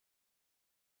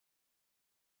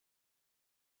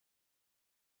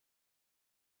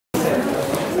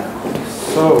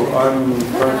So I'm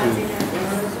going to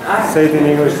say it in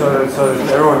English so that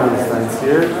everyone understands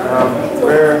here.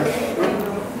 We're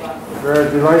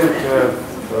delighted to have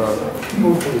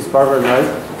this Barbara night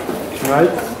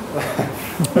tonight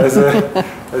as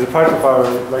a part of our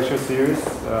lecture series.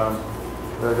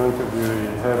 We're going to be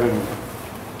having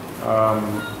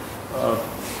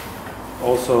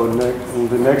also in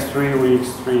the next 3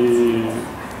 weeks three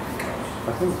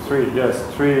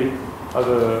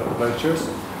other lectures.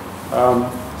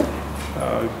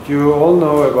 You all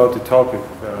know about the topic,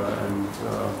 and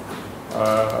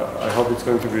I hope it's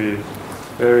going to be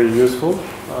very useful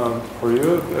for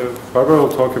you. Barbara will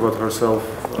talk about herself,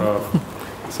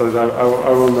 so that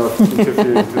I will not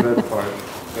interfere into that part.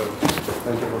 So,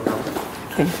 thank you for coming.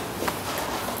 Okay.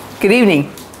 Good evening.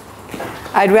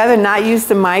 I'd rather not use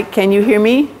the mic. Can you hear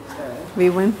me?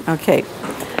 Everyone? Okay.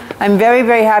 I'm very,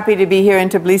 very happy to be here in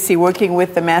Tbilisi working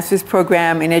with the Master's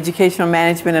Program in Educational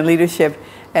Management and Leadership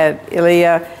at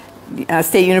Ilia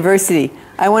State University.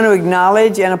 I want to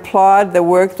acknowledge and applaud the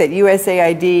work that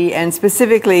USAID and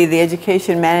specifically the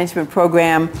Education Management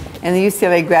Program and the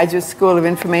UCLA Graduate School of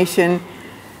Education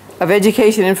and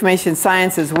Information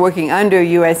Sciences working under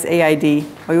USAID.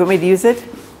 Oh, you want me to use it?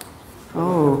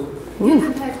 Oh. You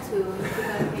don't have to.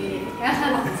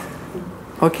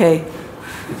 Okay.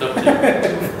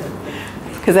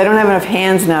 Because I don't have enough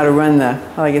hands now to run the,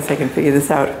 well, I guess I can figure this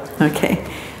out. Okay.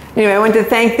 Anyway, I want to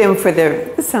thank them for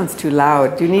their, this sounds too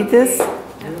loud. Do you need this?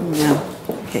 No.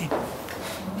 Okay.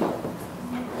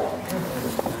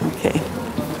 Okay.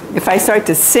 If I start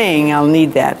to sing, I'll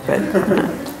need that. But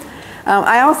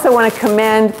I also want to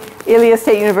commend Ilia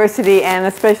State University and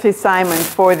especially Simon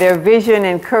for their vision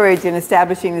and courage in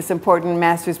establishing this important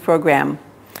master's program.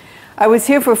 I was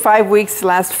here for 5 weeks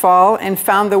last fall and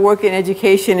found the work in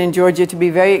education in Georgia to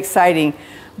be very exciting,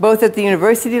 both at the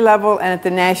university level and at the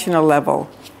national level.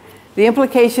 The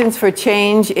implications for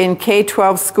change in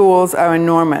K-12 schools are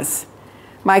enormous.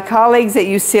 My colleagues at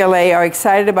UCLA are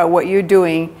excited about what you're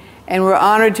doing, and we're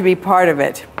honored to be part of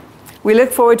it. We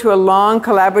look forward to a long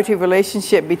collaborative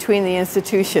relationship between the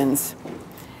institutions.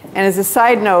 And as a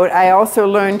side note, I also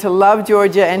learned to love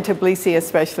Georgia and Tbilisi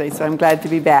especially, so I'm glad to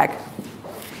be back.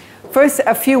 First,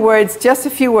 just a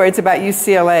few words about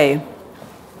UCLA.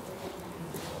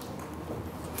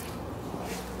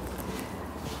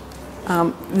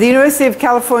 The University of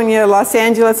California, Los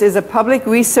Angeles is a public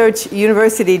research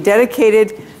university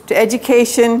dedicated to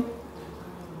education,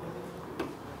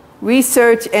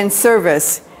 research, and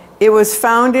service. It was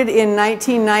founded in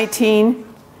 1919,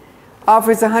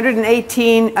 offers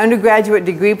 118 undergraduate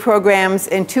degree programs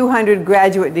and 200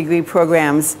 graduate degree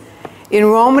programs.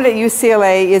 Enrollment at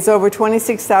UCLA is over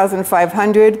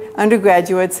 26,500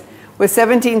 undergraduates with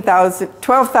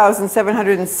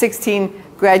 12,716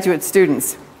 graduate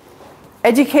students.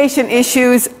 Education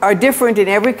issues are different in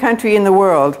every country in the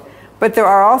world, but there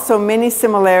are also many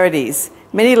similarities,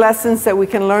 many lessons that we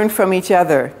can learn from each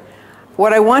other.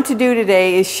 What I want to do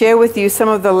today is share with you some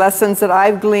of the lessons that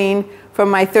I've gleaned from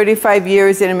my 35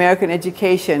 years in American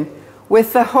education,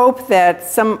 with the hope that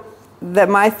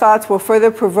my thoughts will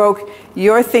further provoke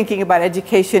your thinking about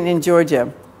education in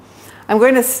Georgia. I'm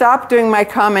going to stop doing my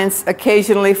comments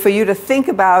occasionally for you to think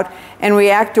about and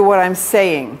react to what I'm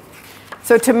saying.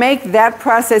 So to make that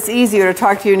process easier to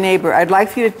talk to your neighbor, I'd like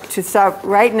for you to stop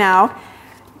right now,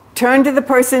 turn to the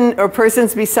person or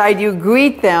persons beside you,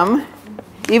 greet them,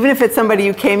 even if it's somebody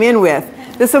you came in with.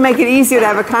 This will make it easier to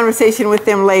have a conversation with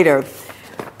them later.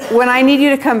 When I need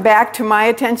you to come back to my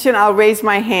attention, I'll raise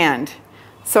my hand.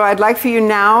 So I'd like for you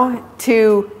now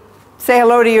to say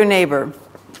hello to your neighbor.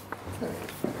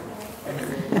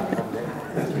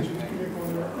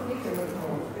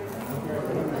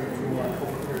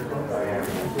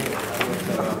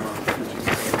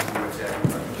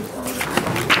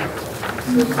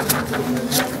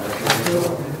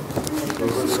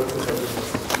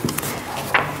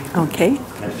 Okay.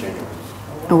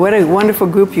 What a wonderful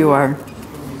group you are.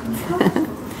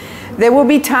 There will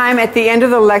be time at the end of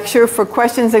the lecture for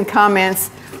questions and comments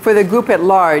for the group at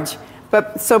large.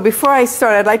 So before I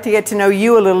start, I'd like to get to know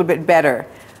you a little bit better.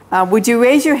 Would you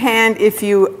raise your hand if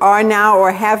you are now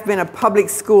or have been a public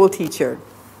school teacher?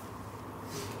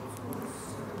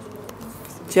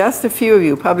 Just a few of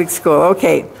you, public school,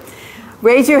 okay.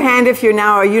 Raise your hand if you're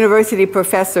now a university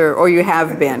professor or you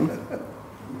have been.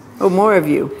 Oh, more of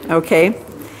you, okay.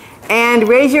 And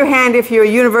raise your hand if you're a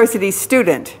university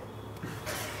student.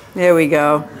 There we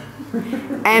go.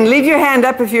 And leave your hand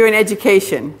up if you're in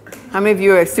education. How many of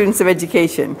you are students of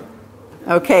education?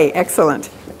 Okay, excellent.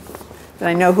 Then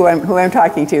I know who I'm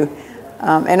talking to.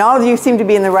 And all of you seem to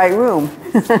be in the right room.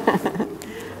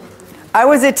 I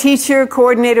was a teacher,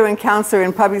 coordinator, and counselor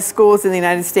in public schools in the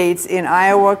United States in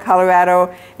Iowa,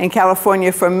 Colorado, and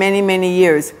California for many, many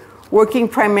years, working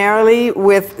primarily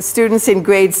with students in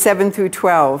grades 7 through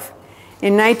 12.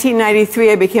 In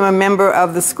 1993, I became a member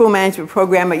of the school management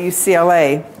program at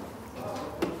UCLA.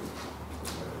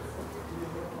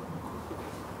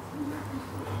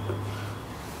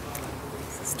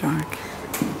 This is dark.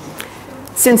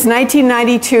 Since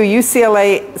 1992,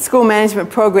 UCLA School Management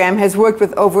Program has worked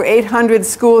with over 800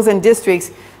 schools and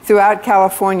districts throughout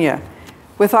California.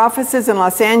 With offices in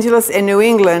Los Angeles and New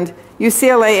England,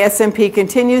 UCLA SMP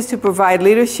continues to provide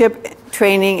leadership,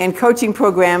 training, and coaching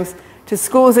programs to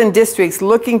schools and districts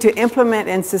looking to implement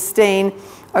and sustain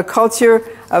a culture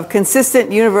of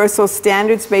consistent, universal,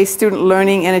 standards-based student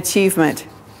learning and achievement.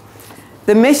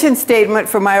 The mission statement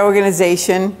for my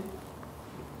organization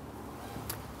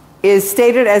is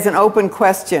stated as an open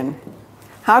question.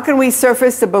 How can we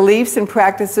surface the beliefs and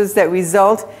practices that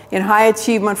result in high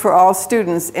achievement for all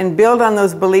students and build on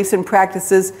those beliefs and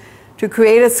practices to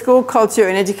create a school culture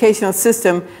and educational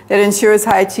system that ensures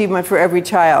high achievement for every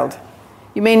child?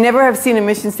 You may never have seen a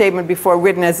mission statement before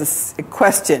written as a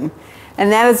question,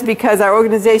 and that is because our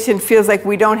organization feels like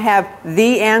we don't have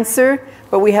the answer,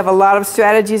 but we have a lot of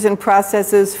strategies and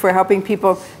processes for helping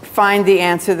people find the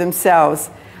answer themselves.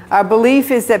 Our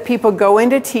belief is that people go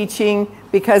into teaching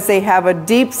because they have a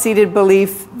deep-seated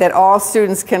belief that all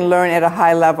students can learn at a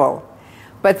high level,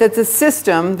 but that the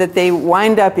system that they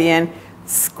wind up in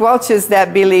squelches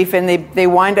that belief, and they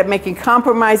wind up making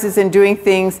compromises and doing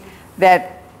things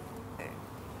that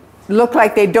look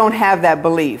like they don't have that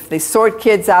belief. They sort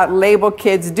kids out, label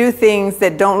kids, do things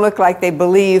that don't look like they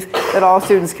believe that all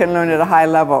students can learn at a high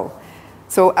level.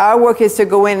 So our work is to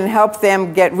go in and help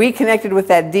them get reconnected with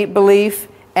that deep belief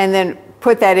and then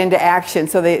put that into action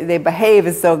so they behave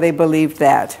as though they believed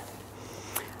that.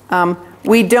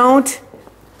 We don't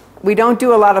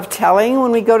do a lot of telling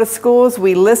when we go to schools.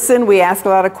 We listen, we ask a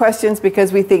lot of questions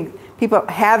because we think people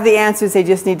have the answers, they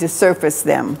just need to surface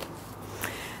them.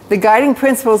 The guiding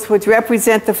principles which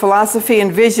represent the philosophy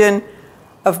and vision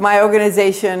of my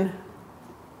organization,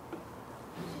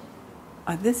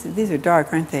 these are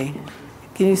dark, aren't they?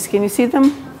 Can you see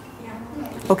them?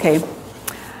 Okay.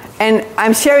 And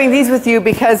I'm sharing these with you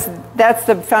because that's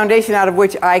the foundation out of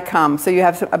which I come, so you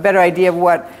have a better idea of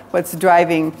what's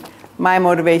driving my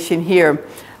motivation here.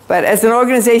 But as an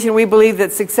organization, we believe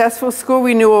that successful school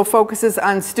renewal focuses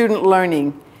on student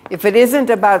learning. If it isn't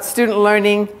about student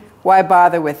learning, why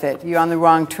bother with it? You're on the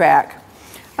wrong track.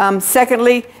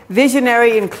 Secondly,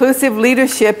 visionary inclusive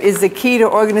leadership is the key to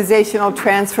organizational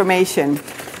transformation.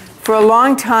 For a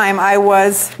long time, I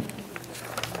was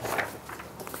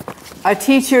a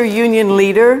teacher union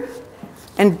leader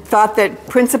and thought that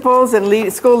principals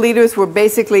and school leaders were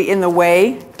basically in the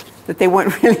way, that they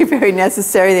weren't really very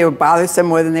necessary. They were bothersome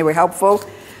more than they were helpful.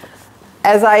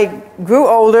 As I grew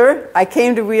older, I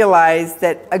came to realize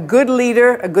that a good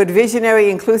leader, a good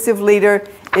visionary, inclusive leader,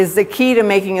 is the key to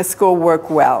making a school work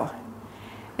well.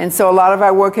 And so a lot of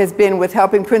our work has been with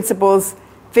helping principals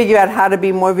figure out how to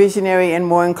be more visionary and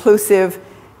more inclusive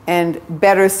and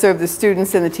better serve the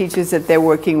students and the teachers that they're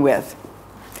working with.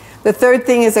 The third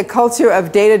thing is a culture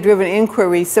of data-driven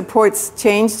inquiry supports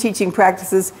change teaching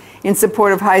practices in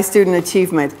support of high student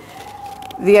achievement.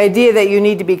 The idea that you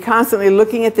need to be constantly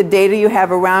looking at the data you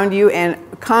have around you and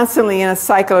constantly in a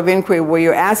cycle of inquiry where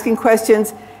you're asking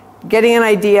questions, getting an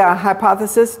idea, a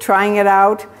hypothesis, trying it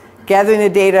out, gathering the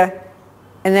data,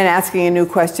 and then asking a new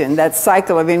question, that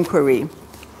cycle of inquiry.